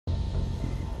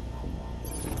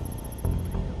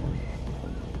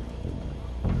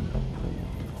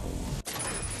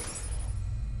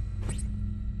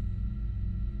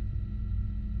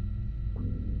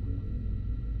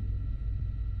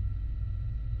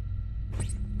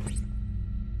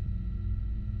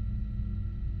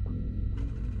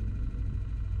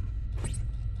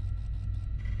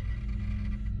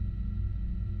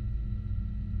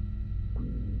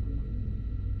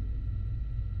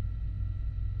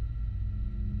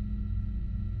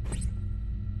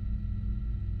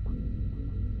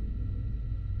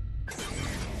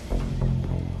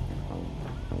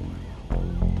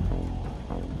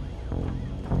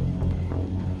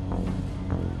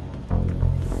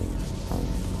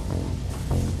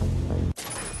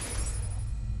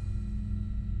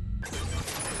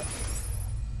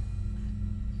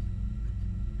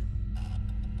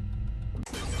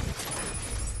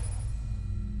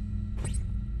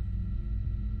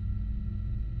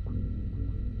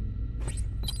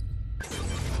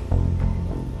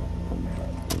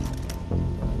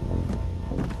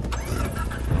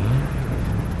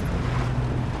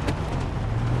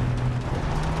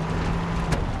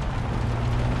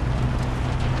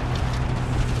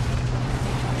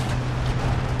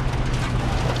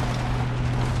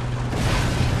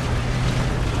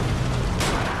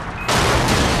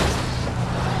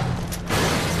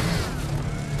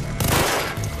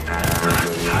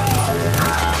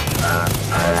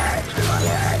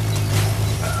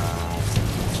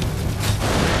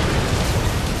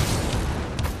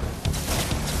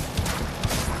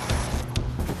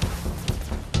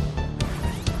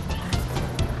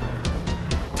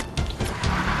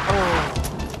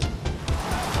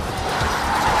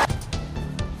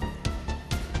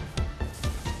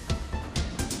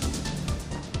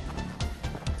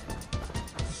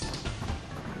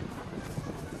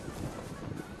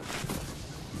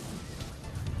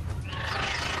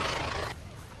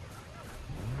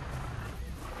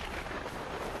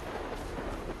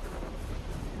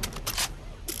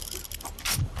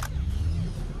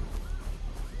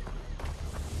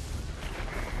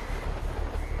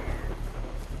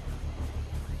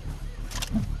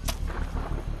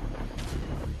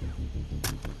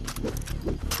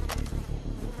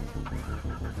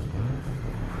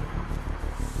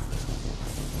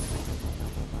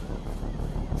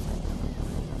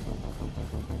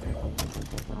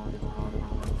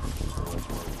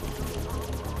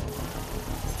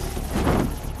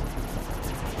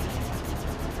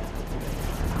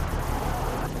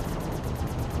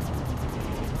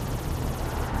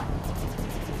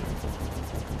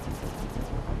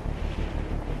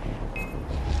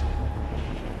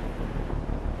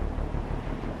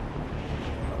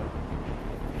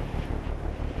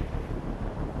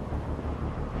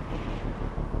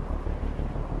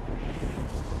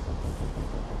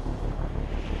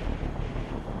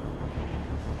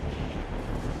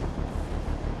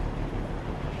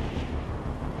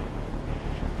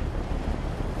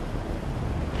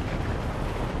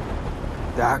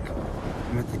Doc,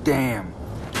 I'm at the dam.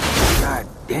 God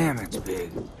damn, it's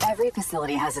big. Every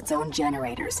facility has its own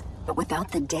generators, but without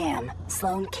the dam,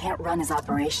 Sloan can't run his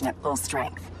operation at full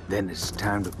strength. Then it's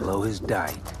time to blow his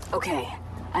dike. Okay,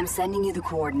 I'm sending you the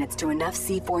coordinates to enough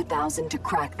C-4000 to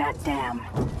crack that dam.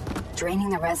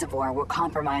 Draining the reservoir will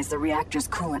compromise the reactor's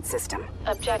coolant system.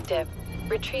 Objective: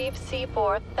 retrieve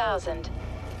C-4000.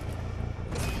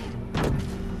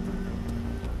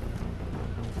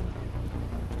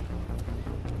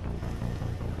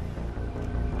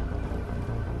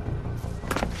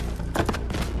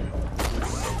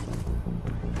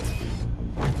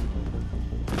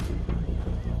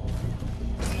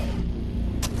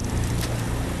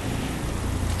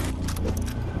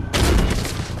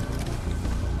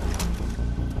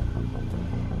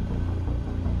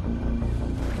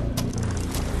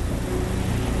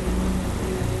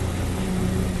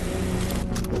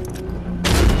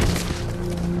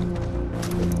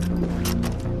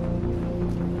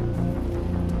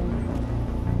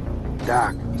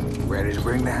 Doc, ready to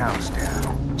bring the house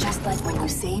down. Just like when you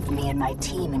saved me and my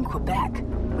team in Quebec,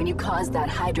 when you caused that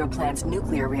hydro plant's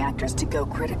nuclear reactors to go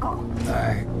critical.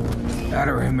 I don't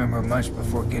remember much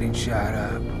before getting shot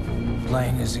up.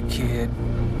 Playing as a kid,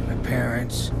 my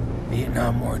parents,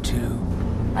 Vietnam War II.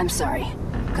 I'm sorry.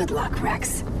 Good luck,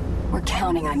 Rex. We're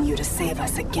counting on you to save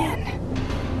us again.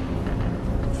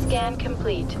 Scan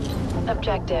complete.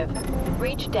 Objective: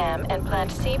 reach dam and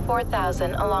plant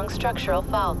C-4000 along structural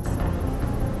faults.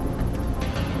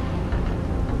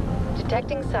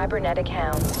 Detecting cybernetic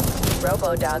hounds.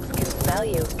 Robo-dogs can smell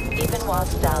you, even while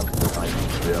stealth.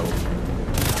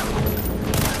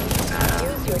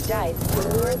 Use your dice to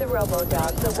lure the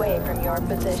robo-dogs away from your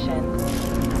position.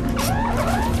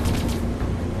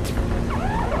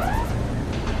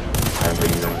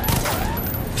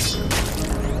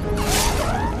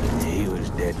 He was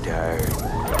dead tired.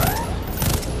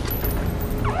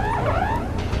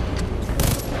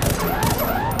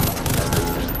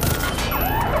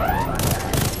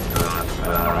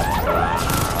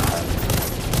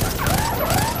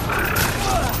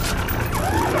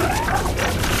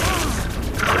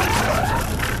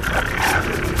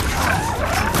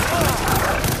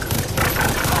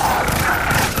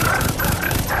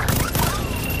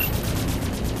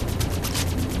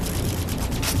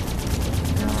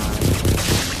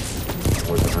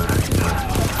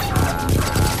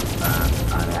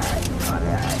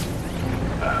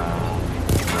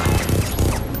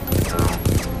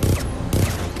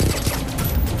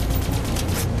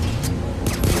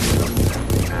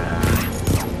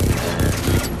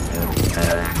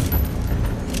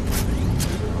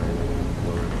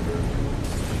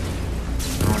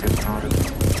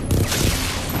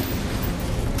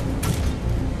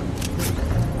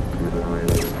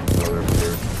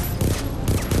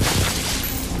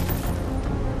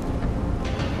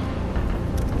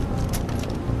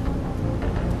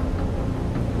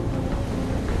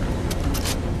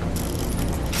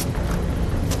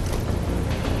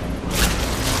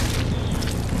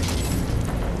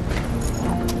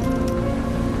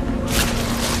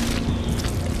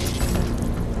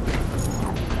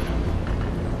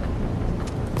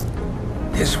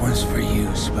 This one's for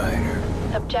you, Spider.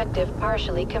 Objective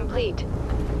partially complete.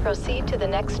 Proceed to the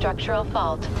next structural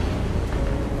fault.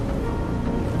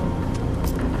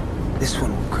 This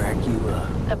one will crack you up.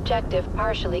 Objective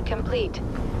partially complete.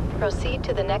 Proceed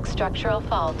to the next structural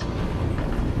fault.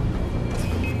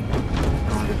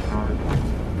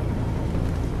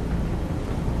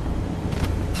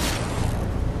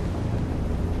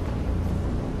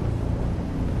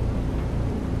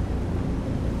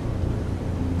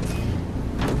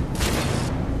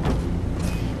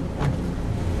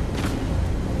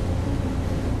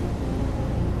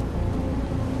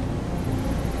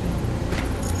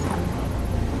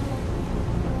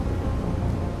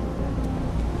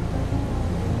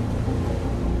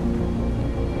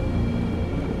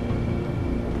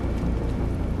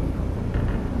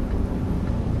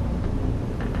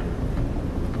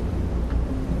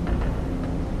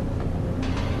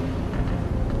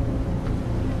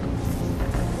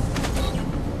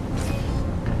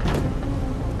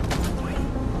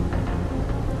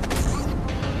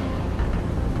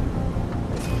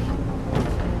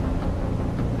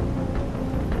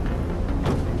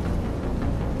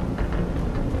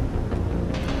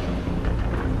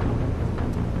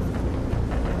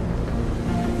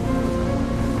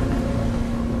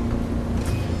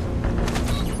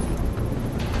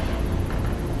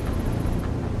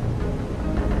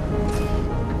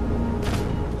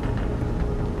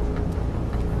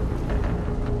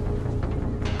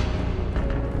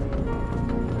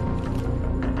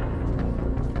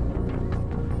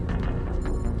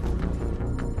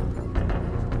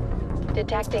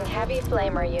 Detecting heavy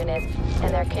flamer units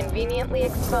and their conveniently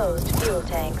exposed fuel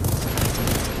tanks.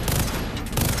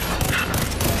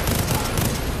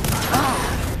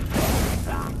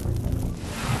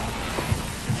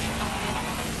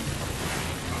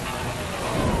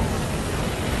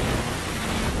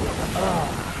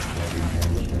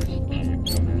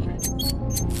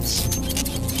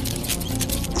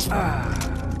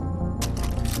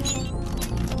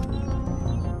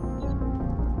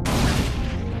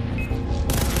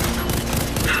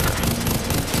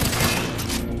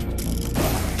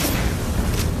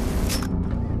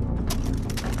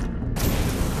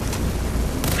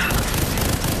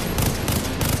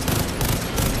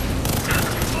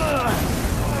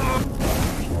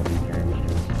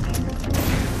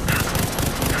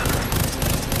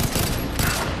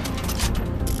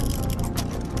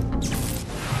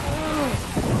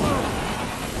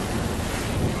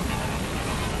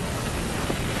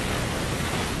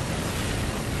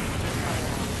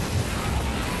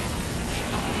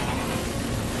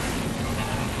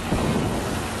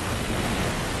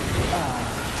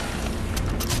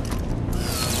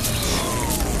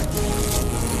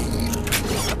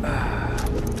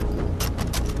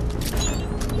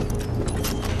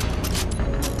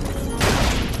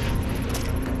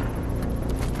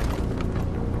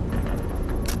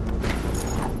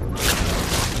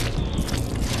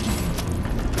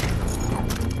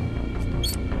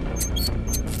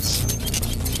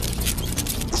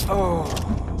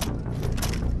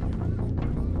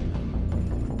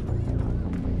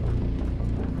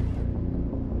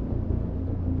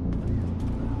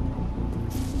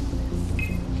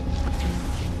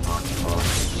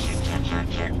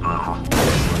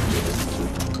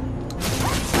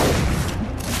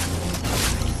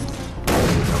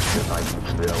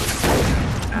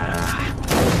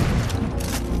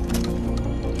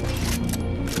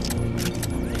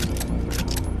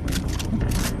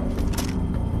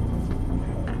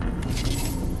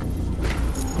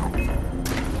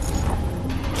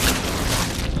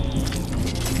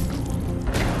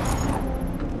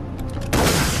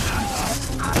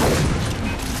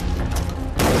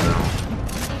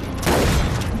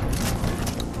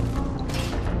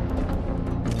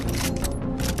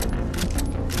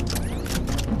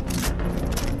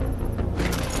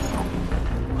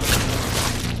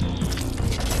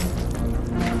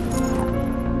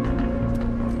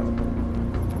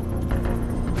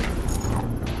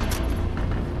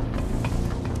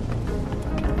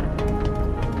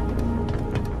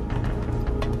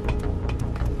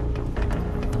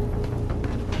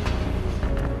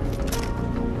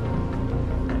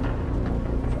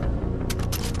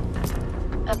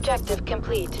 Objective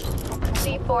complete.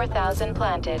 C-4000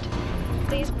 planted.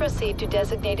 Please proceed to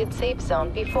designated safe zone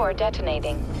before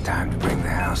detonating. Time to bring the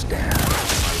house down.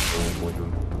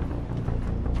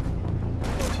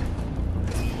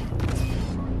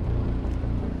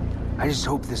 I just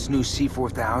hope this new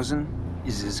C-4000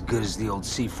 is as good as the old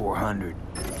C-400.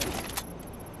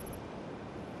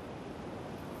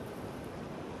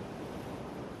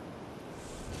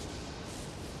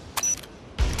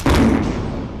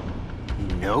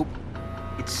 Nope,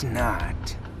 it's not.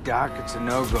 Doc, it's a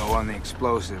no-go on the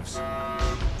explosives.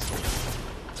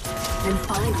 Then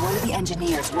find one of the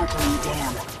engineers working in the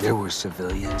dam. There were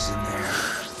civilians in there,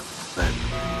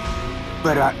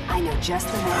 but I know just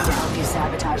the man to help you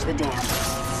sabotage the dam.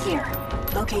 Here,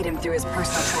 locate him through his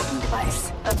personal tracking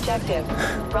device.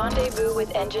 Objective, rendezvous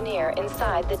with engineer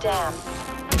inside the dam.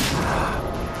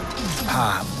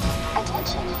 Pop.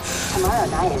 Attention. Tomorrow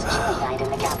night is chili night in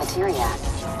the cafeteria,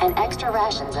 and extra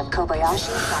rations of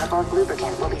Kobayashi Cyborg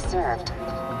lubricant will be served.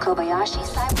 Kobayashi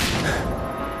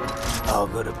Cyborg... I'll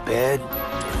go to bed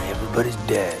and everybody's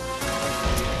dead.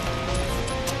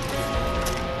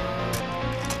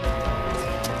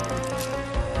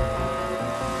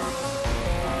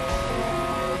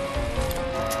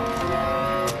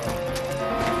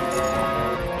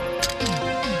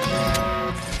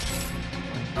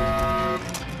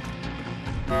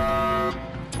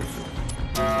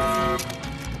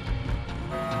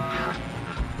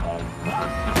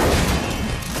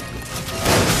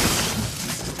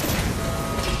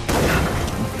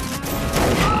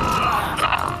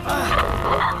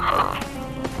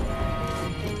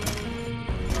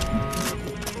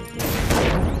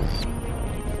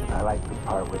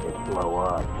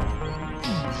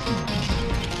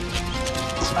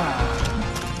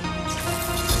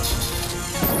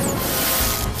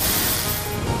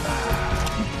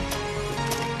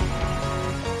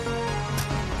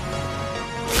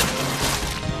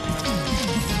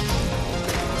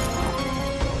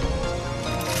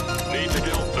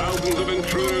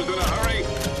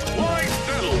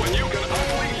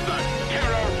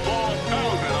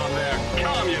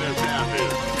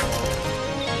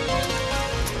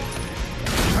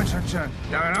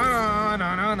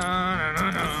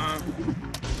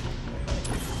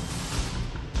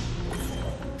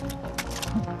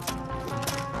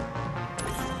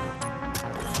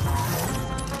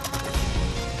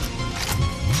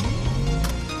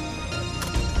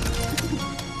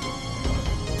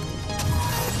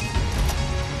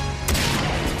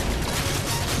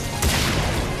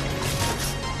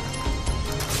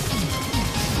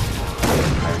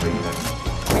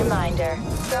 there,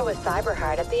 throw a cyber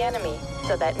heart at the enemy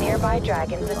so that nearby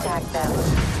dragons attack them.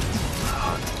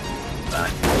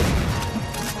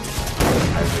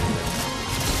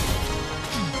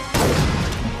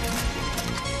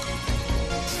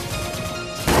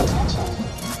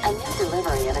 A new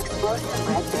delivery of explosive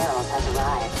red barrels has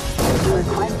arrived. We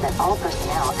request that all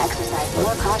personnel exercise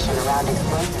more caution around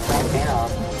explosive red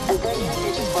barrels, as their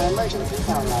usage is for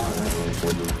emergency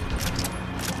only.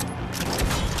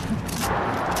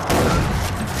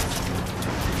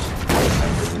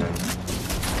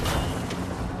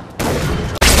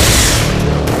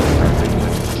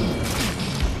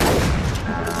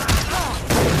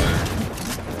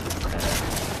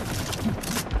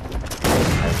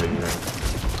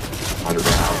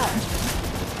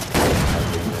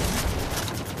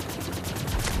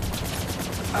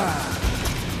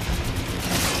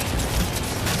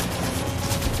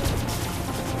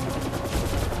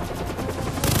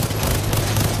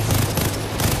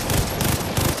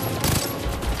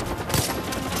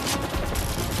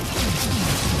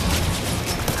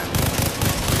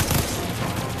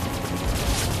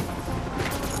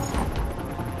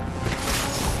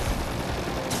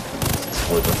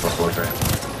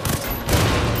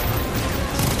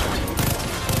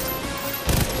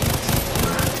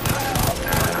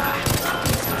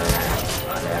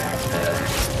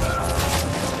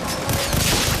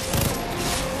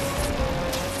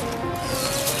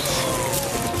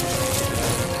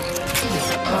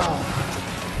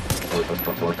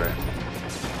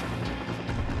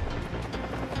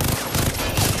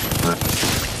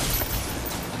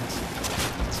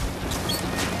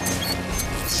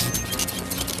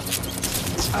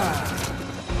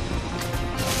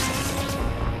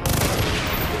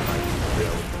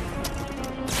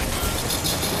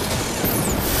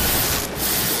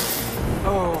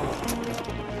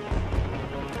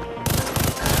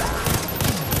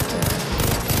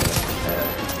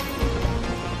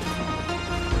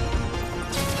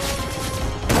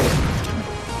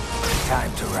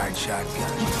 Time to ride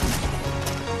shotgun.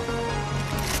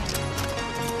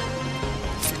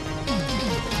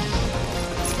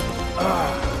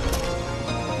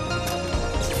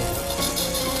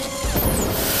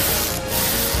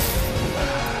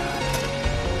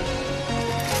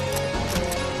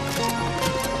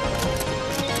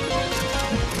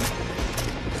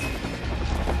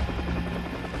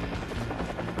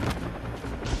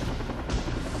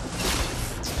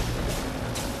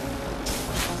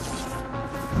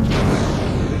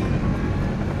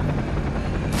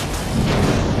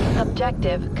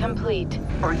 Objective complete.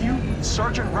 Are you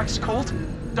Sergeant Rex Colt?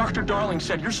 Dr. Darling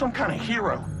said you're some kind of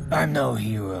hero. I'm no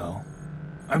hero.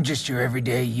 I'm just your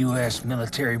everyday U.S.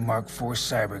 military Mark IV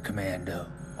cyber commando.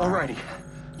 Alrighty.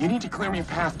 You need to clear me a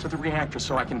path to the reactor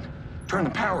so I can turn the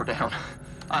power down.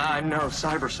 I'm no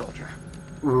cyber soldier.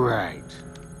 Right.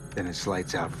 Then it's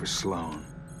lights out for Sloan.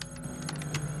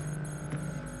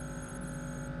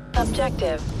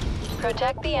 Objective: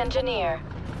 protect the engineer.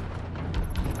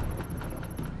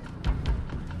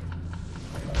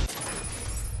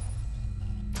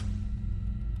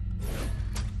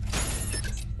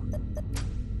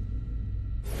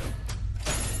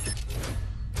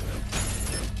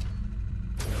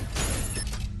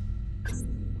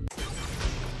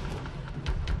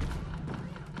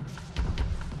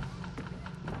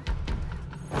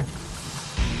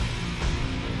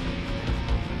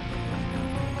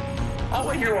 I'll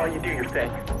wait here while you do your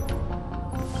thing.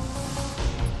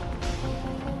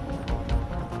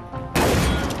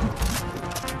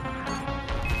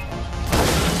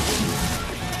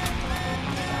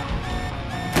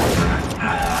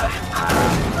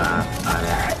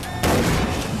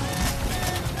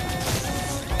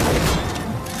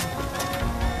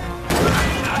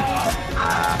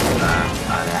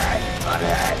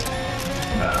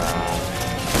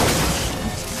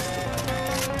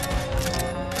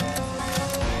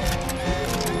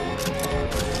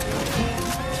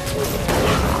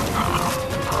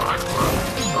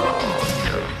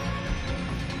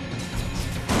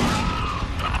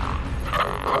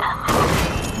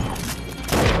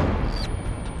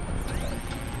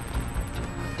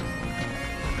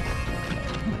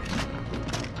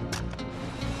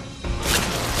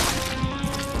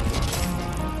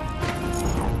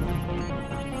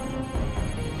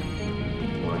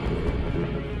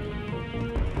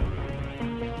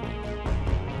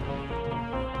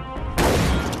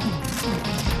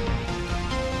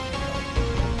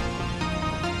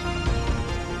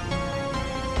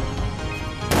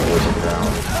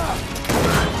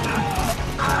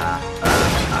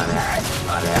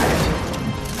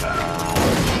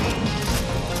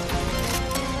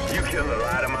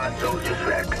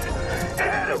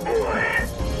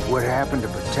 happened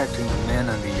to protecting the men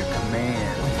under your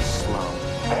command, Sloan?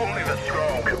 Only the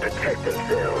strong can protect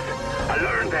themselves. I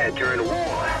learned that during the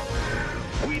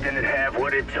war. We didn't have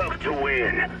what it took to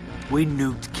win. We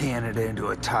nuked Canada into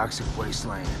a toxic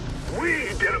wasteland.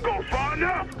 We didn't go far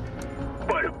enough.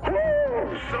 But,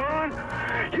 whoo, son,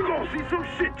 you gonna see some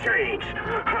shit change.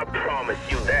 I promise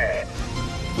you that.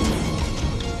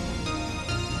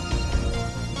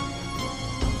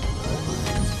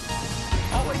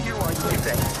 I'll let you on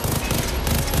anything.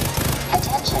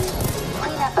 Attention.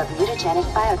 Cleanup of mutagenic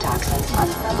biotoxins on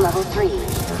sub-level 3.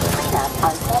 Cleanup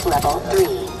on sub-level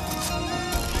 3.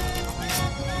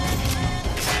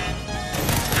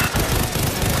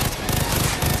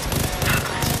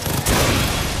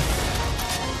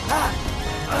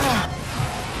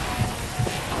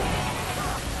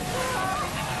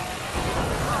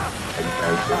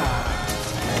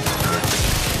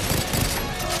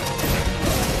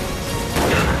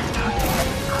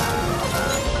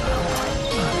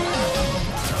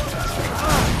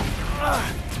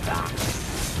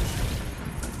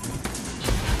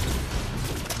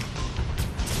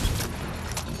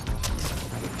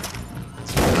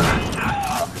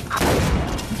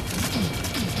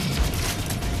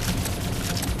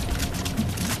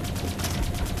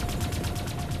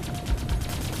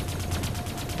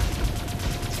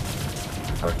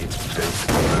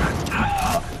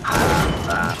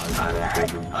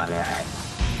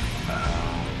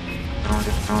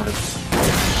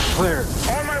 Clear.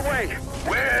 On my way.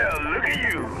 Well, look at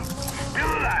you. Still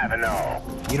alive and all.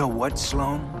 You know what,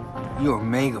 Sloan? Your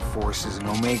Omega Force is an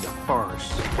Omega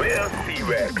farce. Well,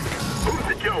 C-Rex,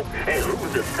 who's the joke and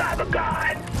who's the cyber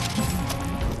god?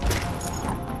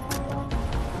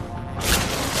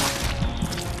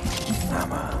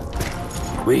 I'm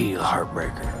a real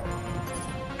heartbreaker.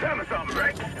 Tell me something,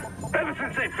 Rex. Ever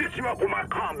since they fixed you up with my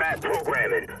combat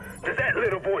programming, does that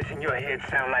little voice in your head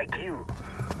sound like you?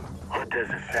 Or does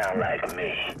it sound like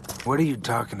me? What are you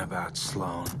talking about,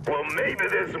 Sloan? Well, maybe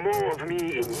there's more of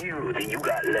me in you than you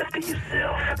got left to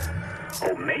yourself.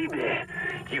 Or maybe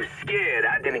you scared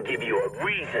I didn't give you a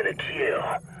reason to kill.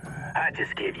 I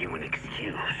just gave you an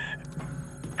excuse.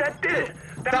 That did it.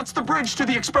 That's the bridge to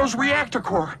the exposed reactor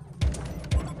core.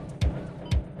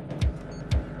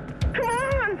 Come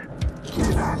on!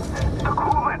 The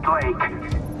coolant lake!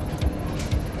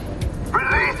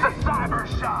 Release the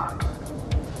cyber shock!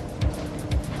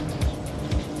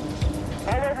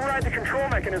 I'll override the control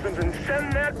mechanisms and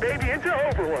send that baby into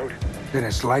overload. Then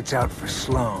it's lights out for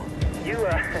Sloan. You,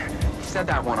 Said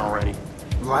that one already.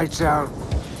 Lights out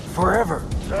forever.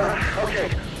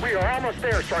 okay. We are almost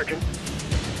there, Sergeant.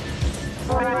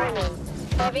 Warning.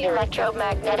 Heavy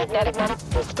electromagnetic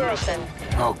distortion.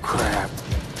 Oh, crap.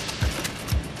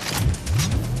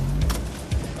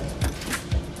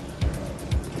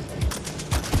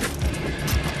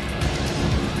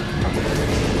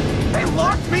 They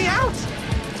locked me out!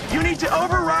 You need to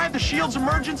override the shield's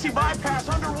emergency bypass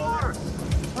underwater.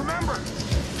 Remember,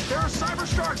 there are cyber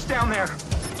sharks down there.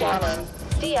 Scanning.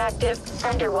 Deactive.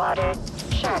 Underwater.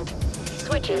 Shunt.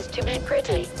 Switches to be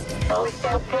pretty. Oh,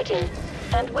 so pretty.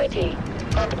 And witty.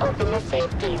 And open the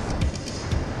safeties.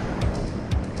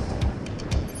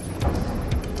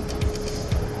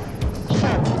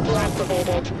 Shunt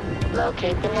deactivated.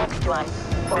 Locate the next one.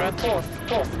 For a kiss,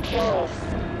 kiss, kiss.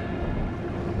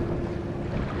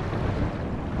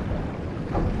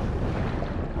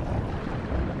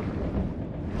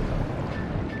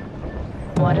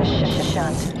 What a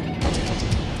shunt.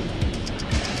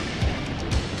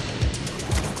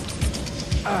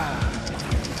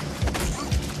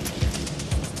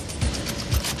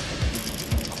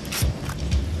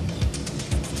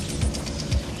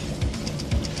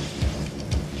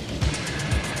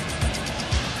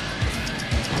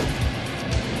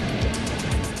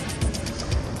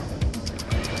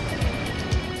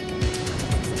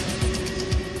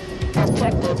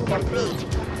 Objective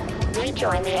complete.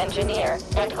 Rejoin the engineer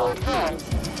and hold hands.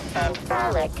 And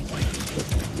frolic.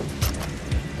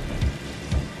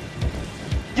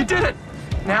 You did it!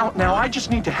 Now I just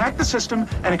need to hack the system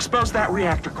and expose that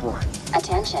reactor core.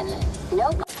 Attention.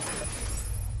 No...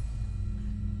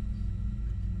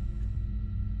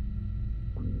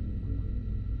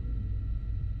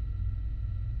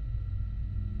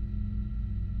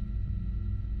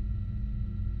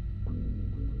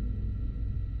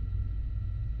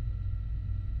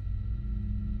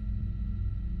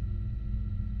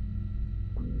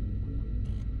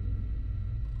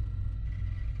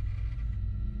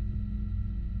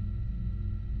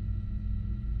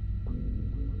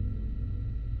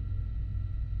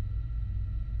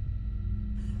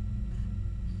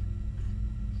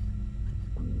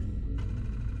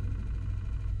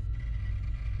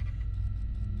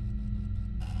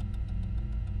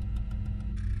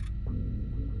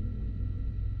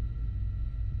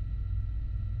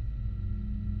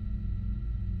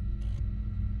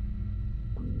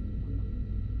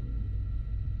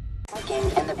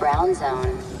 working in the brown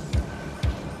zone.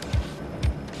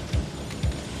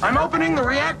 I'm opening the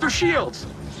reactor shields.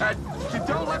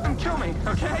 Don't let them kill me,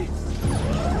 okay?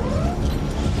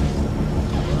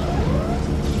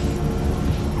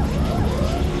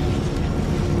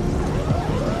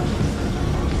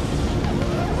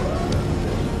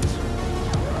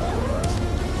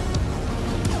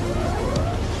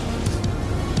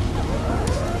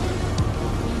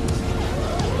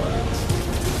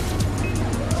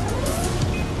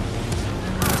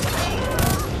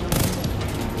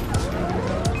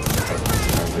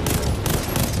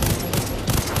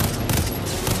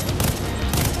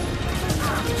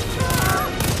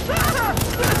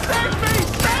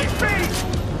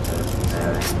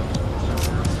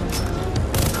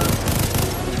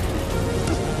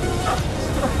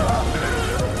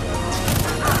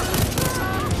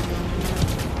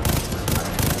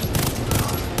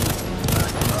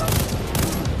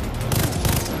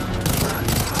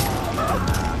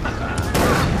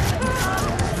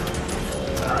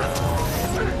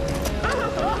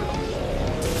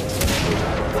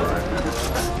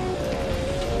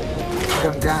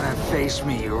 Come down and face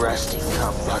me, you rusty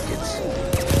cum buckets.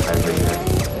 Save me!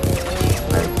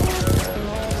 Save me!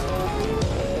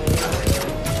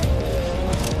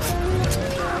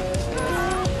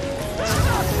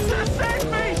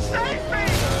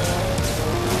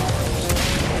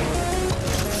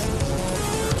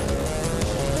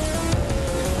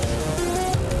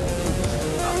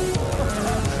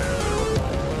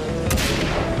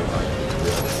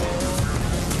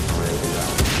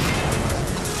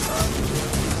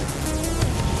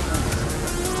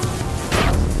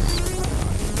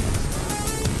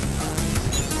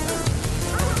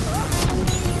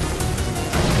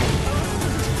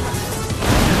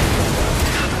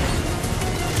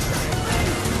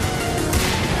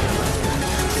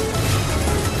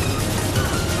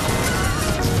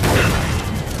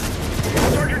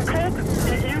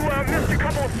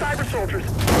 Cyber soldiers.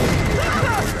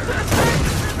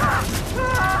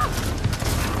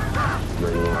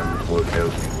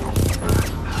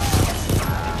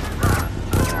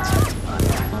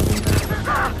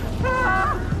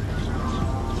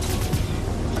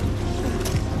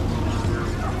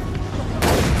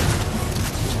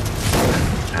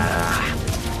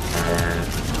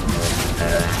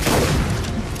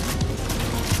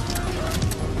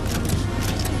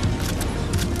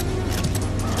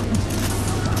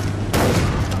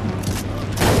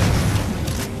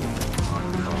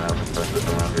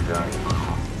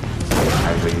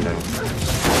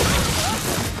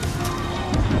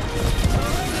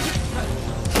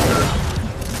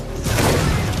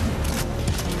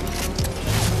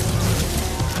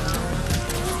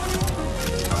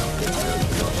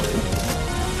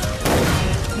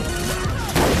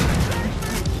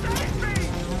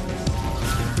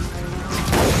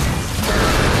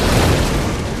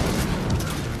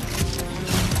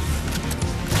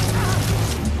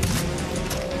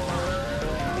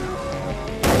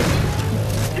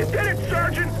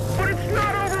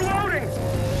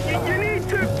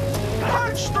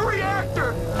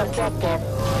 Objective.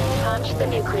 Launch the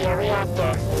nuclear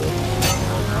reactor.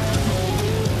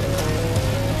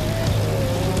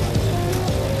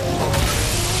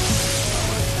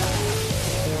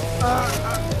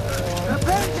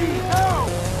 Benji, no!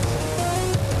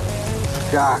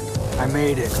 Doc, I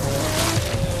made it.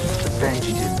 But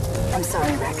Benji didn't. I'm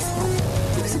sorry, Rex.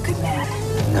 He was a good man.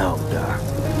 No, Doc.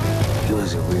 He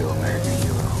was a real American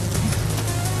hero.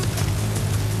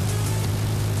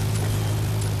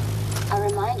 A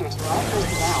reminder to all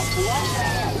personnel to wash your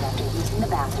hands after using the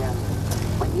bathroom.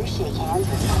 When you shake hands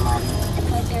with someone, it's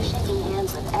like they're shaking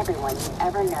hands with everyone you've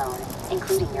ever known,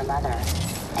 including your mother.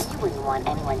 And you wouldn't want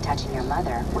anyone touching your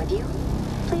mother, would you?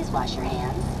 Please wash your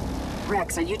hands.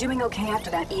 Rex, are you doing okay after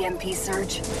that EMP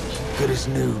surge? Good as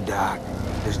new, Doc.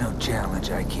 There's no challenge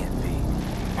I can't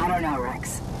beat. I don't know,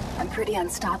 Rex. I'm pretty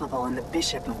unstoppable in the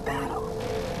Bishop of Battle.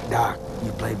 Doc,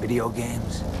 you play video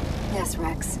games? Yes,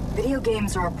 Rex. Video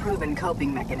games are a proven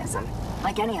coping mechanism,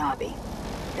 like any hobby.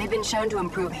 They've been shown to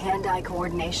improve hand-eye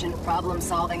coordination,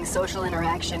 problem-solving, social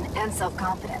interaction, and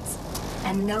self-confidence.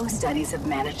 And no studies have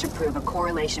managed to prove a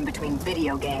correlation between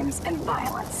video games and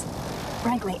violence.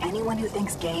 Frankly, anyone who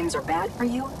thinks games are bad for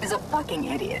you is a fucking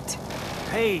idiot.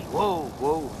 Hey,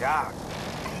 whoa, Doc.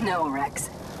 No, Rex.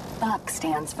 FUCK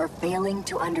stands for Failing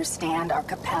to Understand Our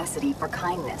Capacity for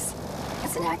Kindness.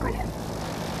 It's an acronym.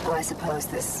 Though I suppose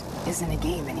this isn't a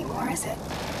game anymore, is it?